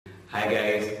Hi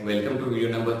guys, welcome to video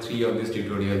number 3 of this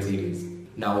tutorial series.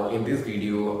 Now in this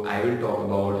video, I will talk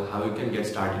about how you can get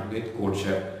started with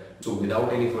CodeChef. So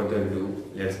without any further ado,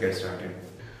 let's get started.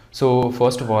 So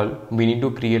first of all, we need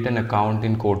to create an account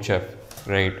in CodeChef,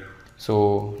 right?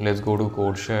 So let's go to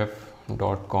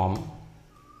codechef.com.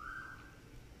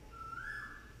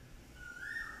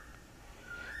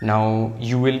 Now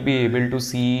you will be able to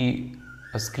see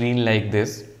a screen like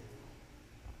this.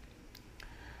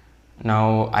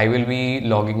 Now I will be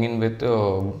logging in with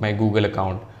my Google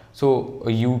account. So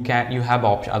you have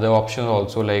other options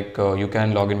also, like you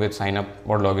can log in with sign up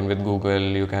or log in with Google.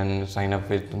 You can sign up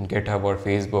with GitHub or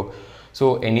Facebook.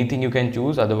 So anything you can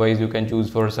choose. Otherwise you can choose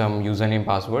for some username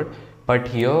password. But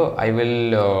here I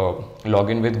will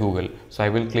log in with Google. So I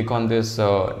will click on this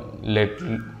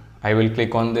little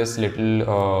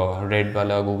red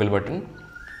wala Google button.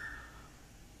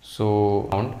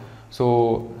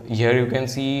 So here you can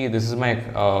see this is my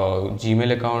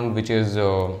Gmail account, which is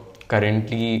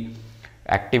currently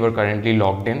active or currently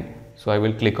logged in. So I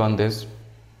will click on this.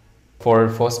 For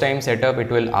first time setup, it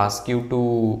will ask you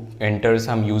to enter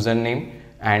some username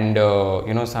and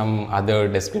some other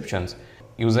descriptions.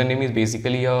 Username is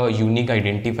basically a unique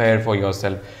identifier for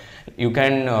yourself. You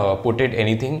can put it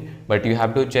anything, but you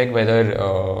have to check whether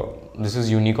this is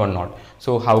unique or not.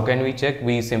 So how can we check?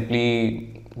 We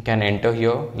simply can enter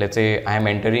here. Let's say I am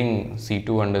entering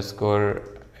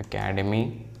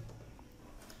C2_academy.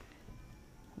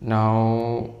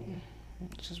 Now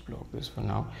just block this for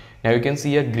now. Now you can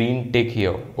see a green tick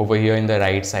here over here in the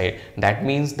right side. That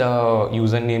means the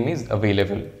username is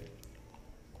available.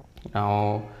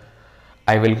 Now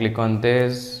I will click on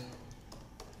this.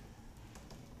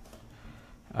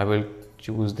 I will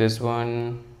choose this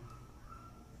one.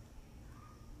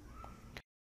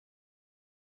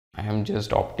 I am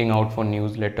just opting out for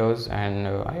newsletters, and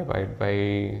I abide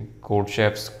by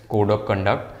CodeChef's code of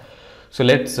conduct. So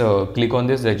let's click on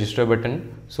this register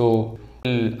button. So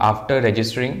after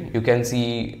registering, you can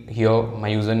see here my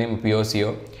username appears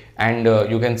here, and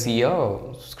you can see a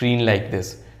screen like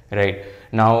this. Right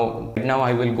now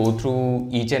I will go through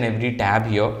each and every tab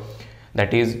here.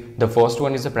 That is, the first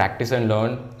one is the practice and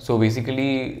learn. So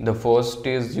basically the first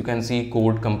is, you can see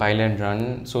code, compile and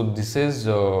run. So this is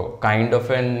kind of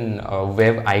an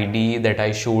web ID that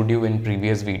I showed you in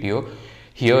previous video.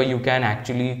 Here you can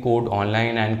actually code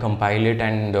online and compile it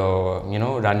and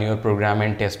run your program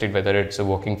and test it whether it's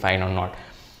working fine or not.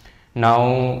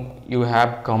 Now you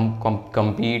have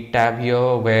compete tab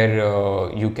here, where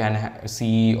you can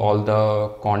see all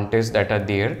the contests that are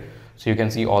there. So you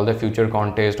can see all the future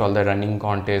contests, all the running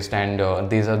contests, and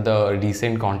these are the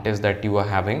recent contests that you are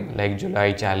having, like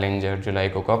July challenge or July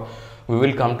cook-up. We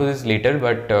will come to this later,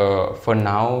 but for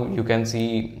now you can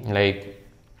see like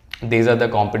these are the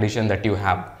competition that you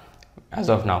have as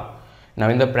of now. Now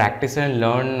in the practice and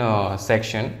learn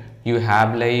section, you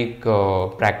have like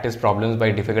practice problems by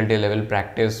difficulty level,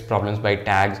 practice problems by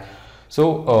tags.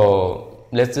 So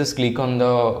let's just click on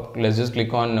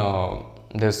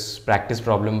this practice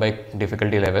problem by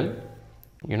difficulty level.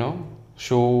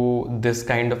 Show this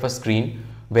kind of a screen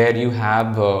where you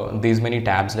have these many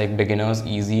tabs like beginners,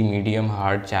 easy, medium,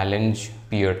 hard, challenge,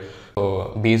 peer.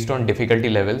 Based on difficulty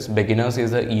levels, beginners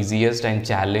is the easiest and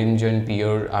challenge and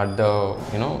peer are the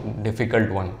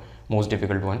most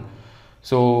difficult one.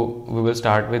 So we will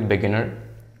start with beginner.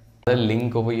 The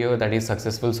link over here, that is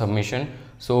successful submission.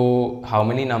 So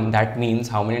that means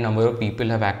how many number of people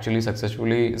have actually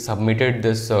successfully submitted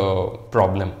this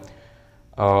problem.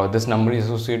 This number is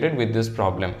associated with this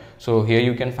problem. So here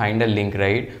you can find a link,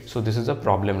 right? So this is a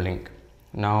problem link.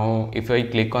 Now if I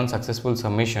click on successful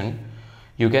submission,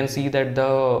 you can see that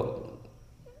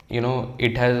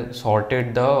it has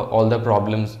sorted all the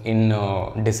problems in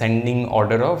descending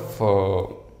order of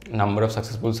number of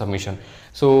successful submission.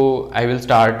 So I will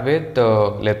start with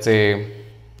let's say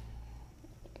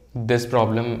this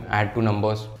problem, add two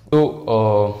numbers.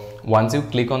 So once you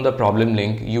click on the problem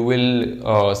link, you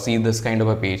will see this kind of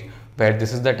a page where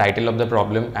this is the title of the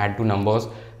problem, add two numbers.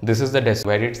 This is the desk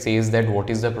where it says that what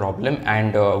is the problem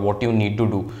and what you need to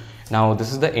do. Now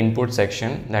this is the input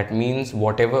section. That means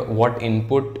what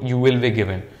input you will be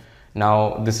given.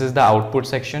 Now this is the output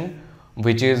section,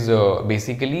 which is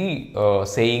basically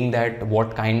saying that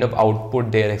what kind of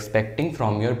output they are expecting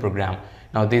from your program.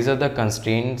 Now these are the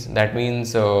constraints. That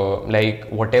means like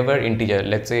whatever integer,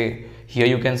 let's say here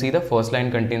you can see the first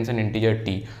line contains an integer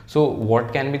t. So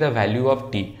what can be the value of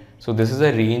t? So this is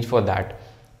a range for that.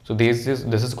 So this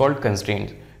is called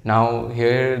constraints. Now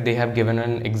here they have given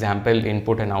an example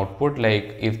input and output.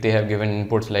 Like if they have given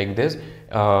inputs like this,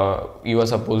 you are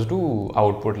supposed to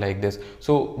output like this.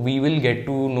 So we will get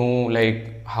to know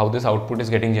like how this output is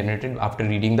getting generated after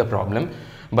reading the problem.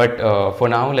 But for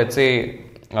now, let's say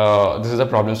this is a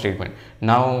problem statement.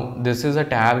 Now this is a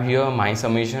tab here, my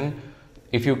summation.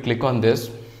 If you click on this,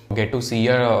 you get to see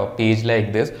a page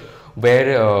like this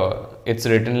where it's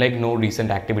written like no recent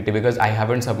activity, because I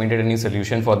haven't submitted any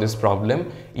solution for this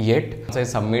problem yet. Once I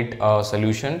submit a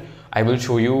solution, I will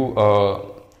show you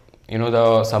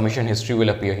the submission history will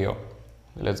appear here.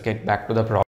 Let's get back to the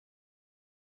problem.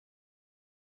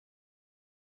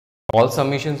 All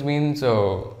submissions means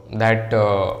that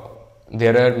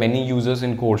there are many users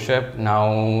in CodeChef.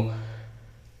 Now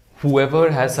whoever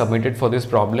has submitted for this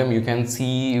problem, you can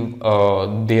see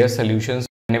their solutions.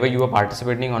 Whenever you are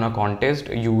participating on a contest,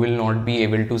 you will not be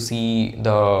able to see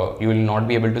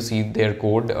their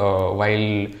code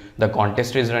while the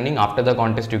contest is running. After the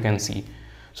contest, you can see.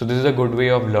 So this is a good way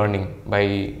of learning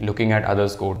by looking at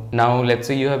others' code. Now let's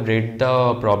say you have read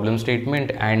the problem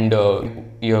statement and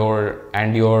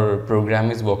your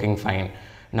program is working fine.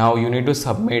 Now you need to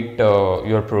submit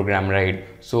your program, right?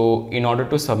 So in order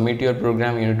to submit your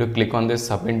program, you need to click on this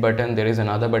submit button. There is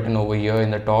another button over here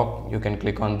in the top. You can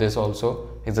click on this also.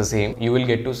 It's the same. You will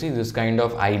get to see this kind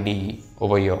of IDE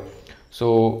over here.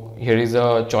 So here is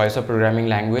a choice of programming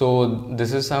language. So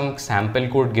this is some sample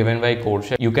code given by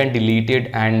CodeChef. You can delete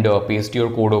it and paste your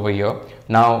code over here.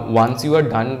 Now once you are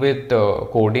done with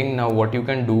coding, now what you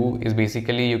can do is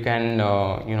basically you can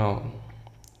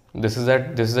this is a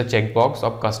checkbox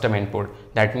of custom input.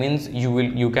 That means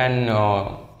you can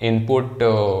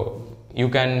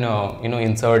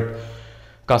insert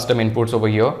custom inputs over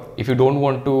here. If you don't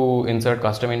want to insert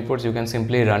custom inputs, you can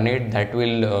simply run it. That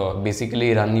will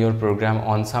basically run your program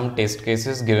on some test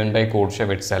cases given by CodeChef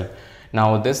itself.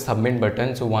 Now this submit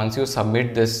button, so once you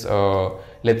submit this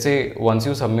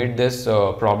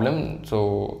problem,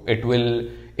 so it will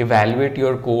evaluate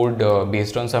your code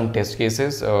based on some test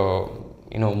cases,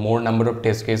 more number of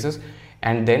test cases,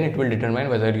 and then it will determine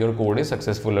whether your code is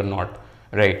successful or not,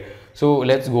 right? So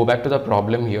let's go back to the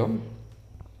problem here.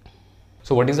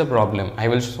 So what is the problem? I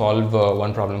will solve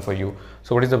one problem for you.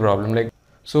 So what is the problem?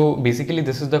 So basically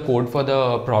this is the code for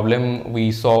the problem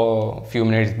we saw a few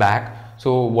minutes back.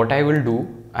 So what I will do,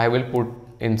 I will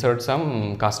insert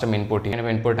some custom input here. Kind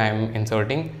of input I am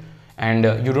inserting, and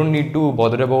you don't need to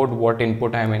bother about what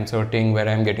input I am inserting, where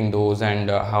I am getting those, and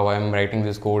how I am writing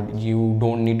this code. You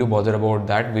don't need to bother about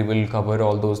that. We will cover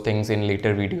all those things in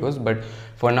later videos, but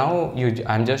for now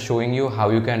I'm just showing you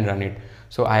how you can run it.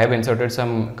 So I have inserted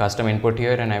some custom input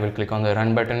here, and I will click on the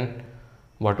run button.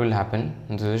 What will happen?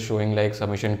 This is showing like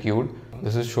submission queued.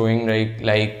 This is showing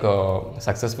like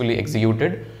successfully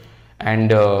executed,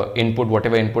 and input,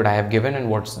 whatever input I have given, and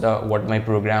what my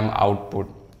program output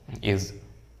is.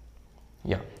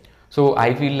 Yeah, so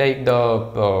I feel like the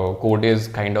code is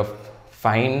kind of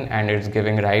fine and it's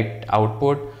giving right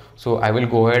output. So I will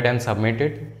go ahead and submit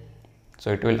it.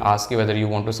 So it will ask you whether you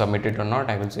want to submit it or not.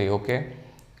 I will say okay.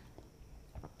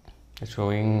 It's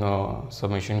showing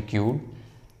submission queued.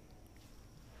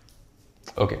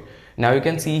 Okay, now you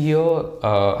can see here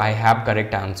I have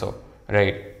correct answer,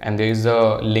 right? And there is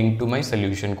a link to my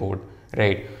solution code,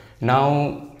 right?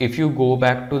 Now if you go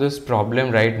back to this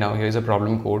problem right now, here is a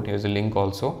problem code, here's a link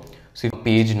also. So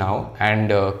page now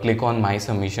and click on my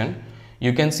submission.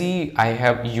 You can see I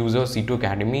have user C2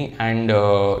 Academy, and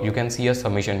you can see a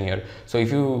submission here. So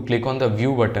if you click on the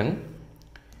view button,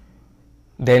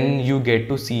 then you get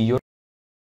to see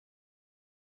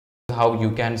how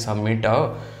you can submit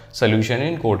a solution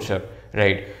in CodeChef,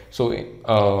 right? So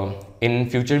in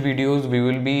future videos we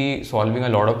will be solving a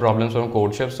lot of problems from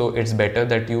CodeChef, so it's better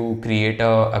that you create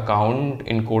a account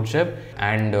in CodeChef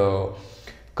and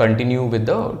continue with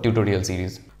the tutorial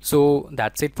series. So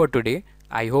that's it for today.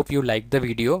 I hope you liked the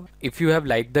video. If you have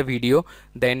liked the video,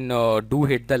 then do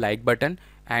hit the like button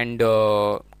and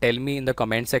tell me in the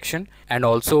comment section, and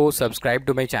also subscribe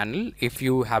to my channel if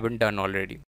you haven't done already.